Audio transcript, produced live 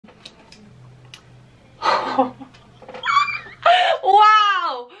Wow!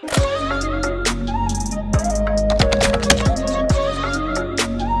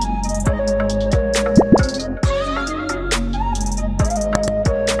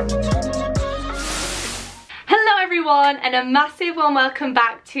 Hello everyone, and a massive warm welcome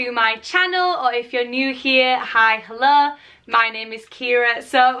back to my channel, or if you're new here, hi, hello, my name is Kiera.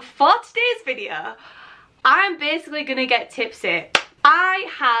 So for today's video, I'm basically gonna get tipsy. I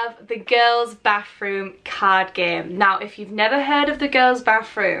have the girls' bathroom card game. Now, if you've never heard of the girls'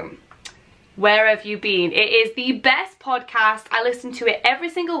 bathroom, where have you been? It is the best podcast. I listen to it every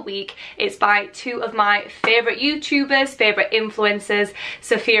single week. It's by two of my favourite YouTubers, favourite influencers,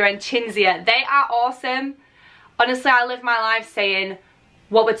 Sophia and Chinzia. They are awesome. Honestly, I live my life saying,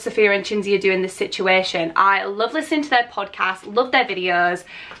 what would Sophia and Chinzia do in this situation? I love listening to their podcast, love their videos.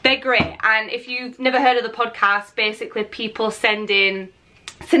 They're great. And if you've never heard of the podcast, basically people send in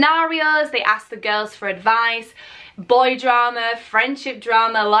scenarios, they ask the girls for advice, boy drama, friendship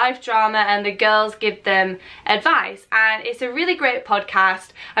drama, life drama, and the girls give them advice. And it's a really great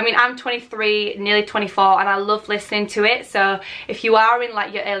podcast. I mean, I'm 23, nearly 24, and I love listening to it. So if you are in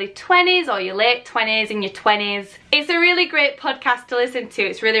like your early 20s or your late 20s, in your 20s, it's a really great podcast to listen to.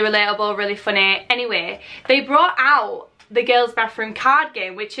 It's really relatable, really funny. Anyway, they brought out the girls' bathroom card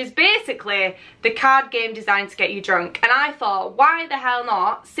game, which is basically the card game designed to get you drunk. And I thought, why the hell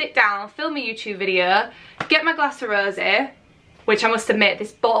not sit down, film a YouTube video, get my glass of rosé, which I must admit,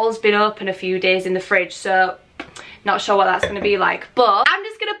 this bottle's been open a few days in the fridge, so not sure what that's going to be like. But I'm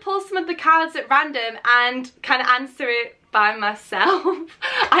just going to pull some of the cards at random and kind of answer it by myself.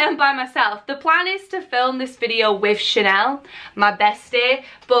 I am by myself. The plan is to film this video with Chanel, my bestie,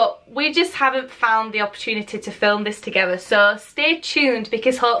 but we just haven't found the opportunity to film this together. So stay tuned,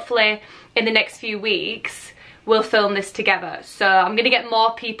 because hopefully in the next few weeks we'll film this together. So I'm gonna get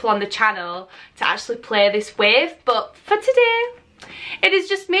more people on the channel to actually play this with, but for today it is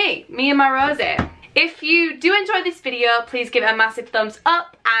just me and my rosé. If you do enjoy this video, please give it a massive thumbs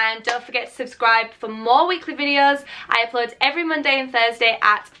up, and don't forget to subscribe for more weekly videos. I upload every Monday and Thursday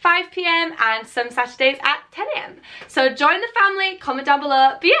at 5 PM and some Saturdays at 10 AM. So join the family, comment down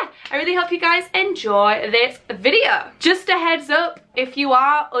below. But yeah, I really hope you guys enjoy this video. Just a heads up, if you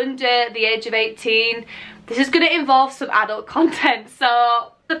are under the age of 18, this is going to involve some adult content.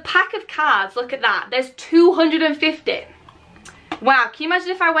 So the pack of cards, look at that, there's 250. Wow, can you imagine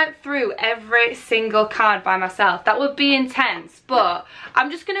if I went through every single card by myself? That would be intense, but I'm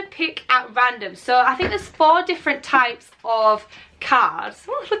just going to pick at random. So I think there's 4 different types of cards.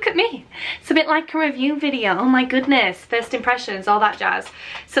 Oh, look at me. It's a bit like a review video. Oh my goodness. First impressions, all that jazz.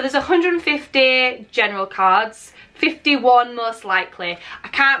 So there's 150 general cards. 51 most likely. I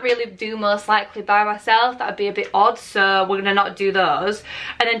can't really do most likely by myself, that would be a bit odd, so we're gonna not do those.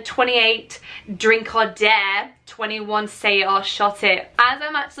 And then 28 drink or dare, 21 say it or shot it. As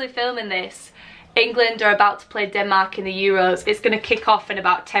I'm actually filming this, England are about to play Denmark in the Euros. It's gonna kick off in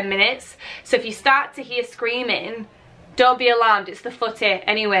about 10 minutes. So if you start to hear screaming, don't be alarmed, it's the footy.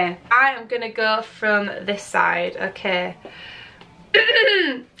 Anyway, I am gonna go from this side, okay.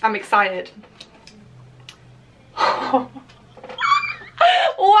 I'm excited.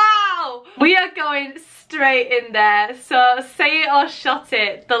 Wow, we are going straight in there. So say it or shot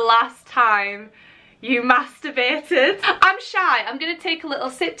it, the last time you masturbated. I'm shy, I'm gonna take a little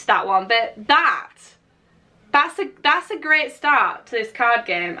sip to that one, but that's a great start to this card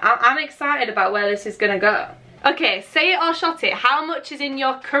game. I'm excited about where this is gonna go. Okay, say it or shot it, how much is in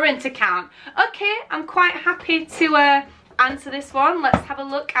your current account? Okay, I'm quite happy to answer this one. Let's have a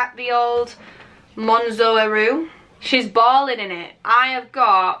look at the old Monzo-aroo. She's balling in it. I have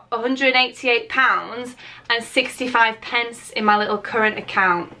got £188 and 65 pence in my little current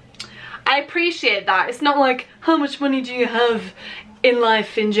account. I appreciate that. It's not like, how much money do you have in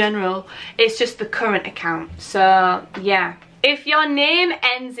life in general? It's just the current account. So yeah. If your name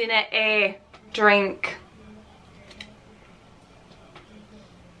ends in a drink.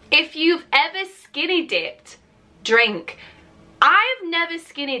 If you've ever skinny dipped, drink. I've never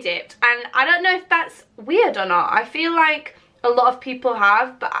skinny dipped, and I don't know if that's weird or not. I feel like a lot of people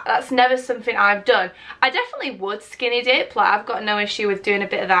have, but that's never something I've done. I definitely would skinny dip, like I've got no issue with doing a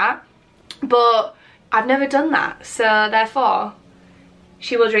bit of that, but I've never done that, so therefore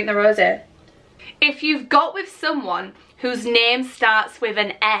she will drink the rosé. If you've got with someone whose name starts with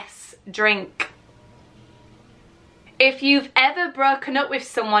an S, drink. If you've ever broken up with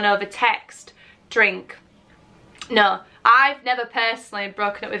someone over text, drink. No, I've never personally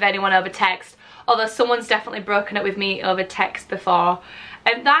broken up with anyone over text, although someone's definitely broken up with me over text before,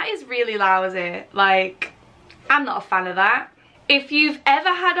 and that is really lousy. Like, I'm not a fan of that. If you've ever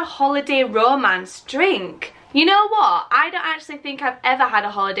had a holiday romance, drink. You know what? I don't actually think I've ever had a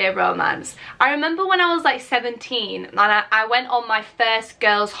holiday romance. I remember when I was like 17 and I went on my first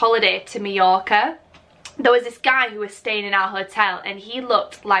girls' holiday to Mallorca. There was this guy who was staying in our hotel and he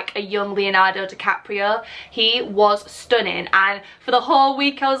looked like a young Leonardo DiCaprio. He was stunning, and for the whole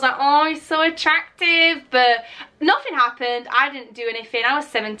week I was like, oh, he's so attractive, but nothing happened. I didn't do anything. I was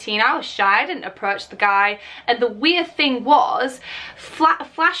 17, I was shy, I didn't approach the guy. And the weird thing was,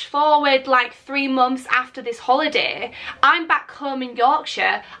 flash forward like 3 months after this holiday, I'm back home in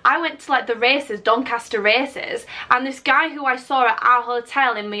Yorkshire. I went to like the races, Doncaster races, and this guy who I saw at our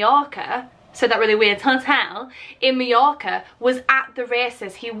hotel in Mallorca, so that really weird hotel in Mallorca, was at the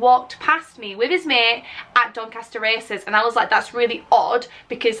races. He walked past me with his mate at Doncaster races, and I was like, that's really odd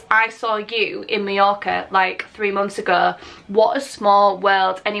because I saw you in Mallorca like 3 months ago. What a small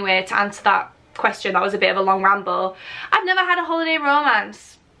world. Anyway, to answer that question, that was a bit of a long ramble. I've never had a holiday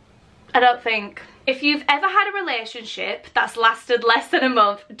romance, I don't think. If you've ever had a relationship that's lasted less than a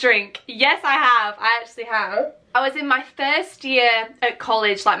month, drink. Yes, I have. I actually have. I was in my first year at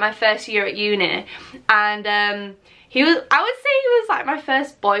college, like my first year at uni, and I would say he was like my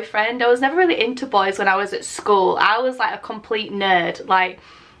first boyfriend. I was never really into boys when I was at school. I was like a complete nerd. Like,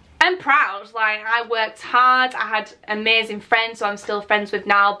 I'm proud. Like, I worked hard. I had amazing friends who I'm still friends with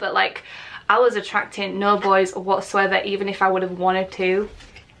now, but like, I was attracting no boys whatsoever, even if I would have wanted to.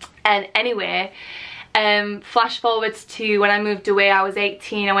 And anyway, flash forwards to when I moved away. I was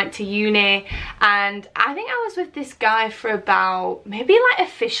 18, I went to uni, and I think I was with this guy for about maybe like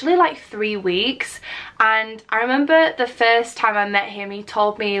officially like 3 weeks. And I remember the first time I met him, he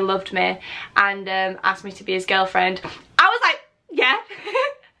told me he loved me and asked me to be his girlfriend. I was like, yeah.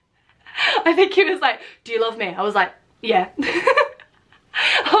 I think he was like, do you love me? I was like, yeah.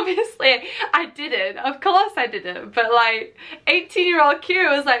 Obviously I didn't, of course I didn't, but like 18-year-old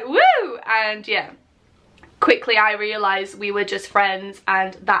Kiera was like, woo! And yeah, quickly I realised we were just friends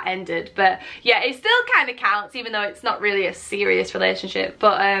and that ended. But yeah, it still kind of counts even though it's not really a serious relationship.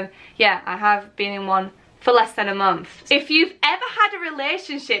 But yeah, I have been in one for less than a month. If you've ever had a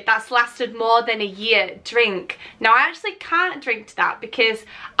relationship that's lasted more than a year, drink. Now I actually can't drink to that because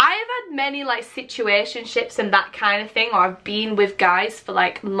I have had many like situationships and that kind of thing, or I've been with guys for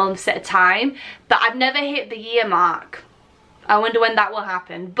like months at a time, but I've never hit the year mark. I wonder when that will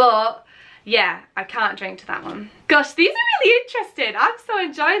happen. But yeah, I can't drink to that one. Gosh, these are really interesting. I'm so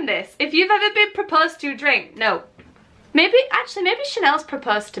enjoying this. If you've ever been proposed to, drink. No. Maybe Chanel's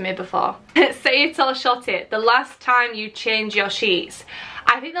proposed to me before. Say it or shut it. The last time you changed your sheets.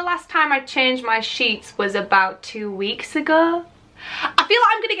 I think the last time I changed my sheets was about 2 weeks ago. I feel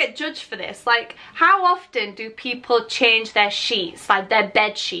like I'm gonna get judged for this. Like, how often do people change their sheets, like their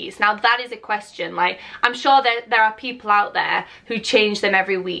bed sheets? Now that is a question. Like, I'm sure there are people out there who change them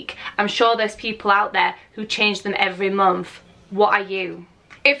every week. I'm sure there's people out there who change them every month. What are you?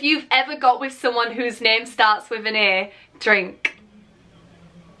 If you've ever got with someone whose name starts with an A, drink.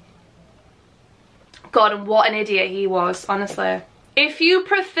 God, and what an idiot he was, honestly. If you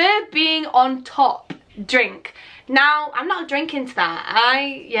prefer being on top, drink. Now, I'm not drinking to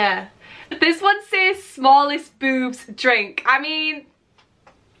that. Yeah. This one says smallest boobs, drink. I mean,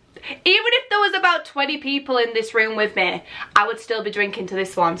 even if there was about 20 people in this room with me, I would still be drinking to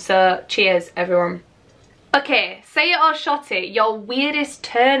this one. So, cheers, everyone. Okay, say it or shut it. Your weirdest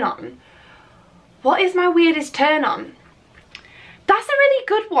turn on. What is my weirdest turn on? That's a really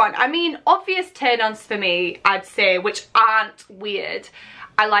good one. I mean, obvious turn-ons for me, I'd say, which aren't weird.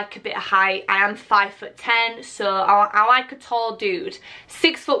 I like a bit of height. I am 5'10", so I like a tall dude.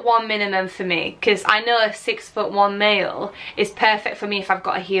 6'1" minimum for me, because I know a 6'1" male is perfect for me if I've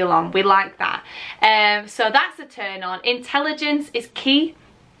got a heel on. We like that. So that's a turn on. Intelligence is key.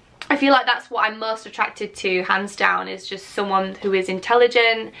 I feel like that's what I'm most attracted to, hands down, is just someone who is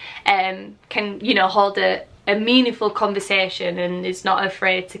intelligent, can, you know, hold a meaningful conversation and is not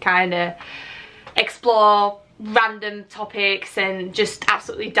afraid to kind of explore random topics and just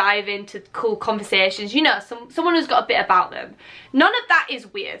absolutely dive into cool conversations. You know, someone who's got a bit about them. None of that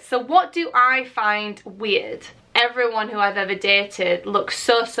is weird. So what do I find weird? Everyone who I've ever dated looks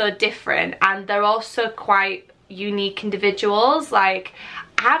so different, and they're also quite unique individuals. Like,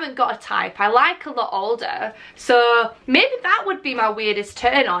 I haven't got a type. I like a lot older, so maybe that would be my weirdest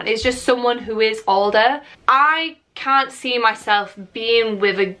turn on, is just someone who is older. I can't see myself being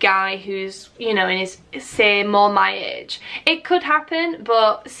with a guy who's, you know, in his, say, more my age. It could happen,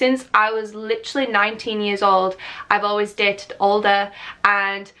 but since I was literally 19 years old, I've always dated older,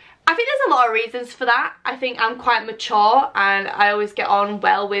 and I think there's a lot of reasons for that. I think I'm quite mature and I always get on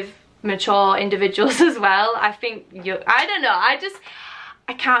well with mature individuals as well. I think I don't know,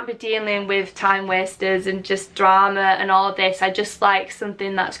 I can't be dealing with time wasters and just drama and all this. I just like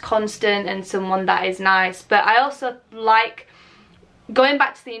something that's constant and someone that is nice. But I also like, going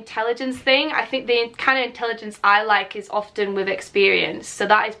back to the intelligence thing, I think the kind of intelligence I like is often with experience. So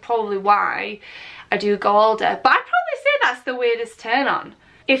that is probably why I do go older. But I'd probably say that's the weirdest turn on.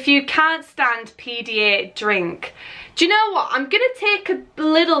 If you can't stand PDA, drink. Do you know what? I'm gonna take a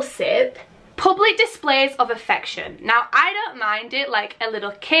little sip. Public displays of affection. Now, I don't mind it, like a little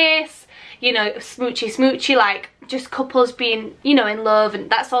kiss, you know, smoochy smoochy, like just couples being, you know, in love, and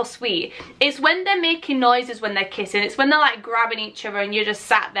that's all sweet. It's when they're making noises when they're kissing. It's when they're like grabbing each other and you're just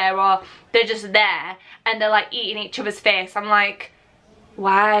sat there, or they're just there and they're like eating each other's face. I'm like,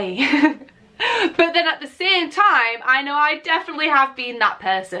 why? But then at the same time, I know I definitely have been that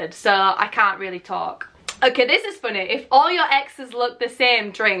person, so I can't really talk. Okay, this is funny. If all your exes look the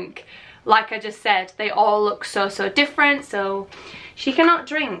same, drink. Like I just said, they all look so different, so she cannot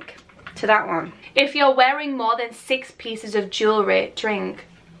drink to that one. If you're wearing more than 6 pieces of jewelry, drink.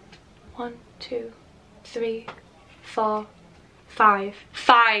 1, 2, 3, 4, 5.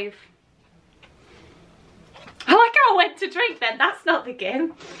 5. I like how I went to drink then, that's not the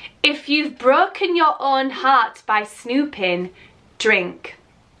game. If you've broken your own heart by snooping, drink.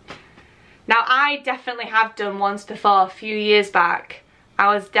 Now, I definitely have done once before, a few years back.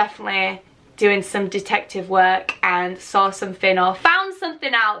 I was definitely doing some detective work and saw something or found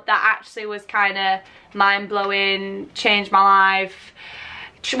something out that actually was kind of mind-blowing, changed my life.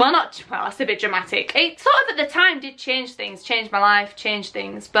 Well, that's a bit dramatic. It sort of at the time did change things, changed my life, changed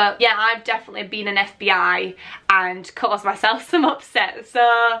things. But yeah, I've definitely been an FBI and caused myself some upset.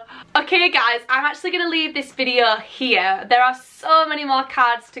 So, okay guys, I'm actually going to leave this video here. There are so many more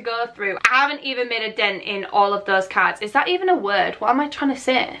cards to go through. I haven't even made a dent in all of those cards. Is that even a word? What am I trying to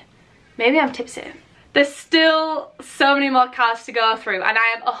say? Maybe I'm tipsy. There's still so many more cards to go through, and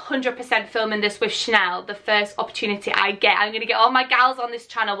I am 100% filming this with Chanel the first opportunity I get. I'm going to get all my gals on this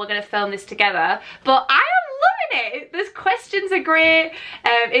channel, we're going to film this together. But I am loving it. These questions are great.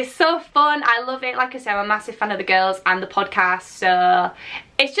 It's so fun. I love it. Like I said, I'm a massive fan of the girls and the podcast, so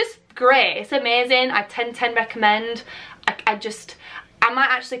it's just great. It's amazing. I 10/10 recommend. I might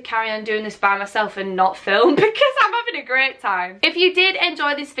actually carry on doing this by myself and not film because I'm having a great time. If you did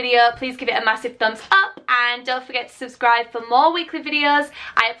enjoy this video, please give it a massive thumbs up and don't forget to subscribe for more weekly videos.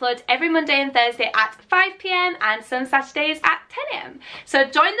 I upload every Monday and Thursday at 5 PM and some Saturdays at 10 AM. So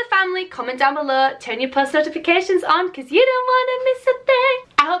join the family, comment down below, turn your post notifications on because you don't want to miss a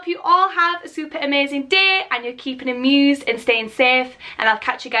thing. I hope you all have a super amazing day and you're keeping amused and staying safe, and I'll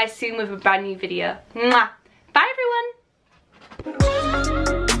catch you guys soon with a brand new video. Mwah. Bye everyone.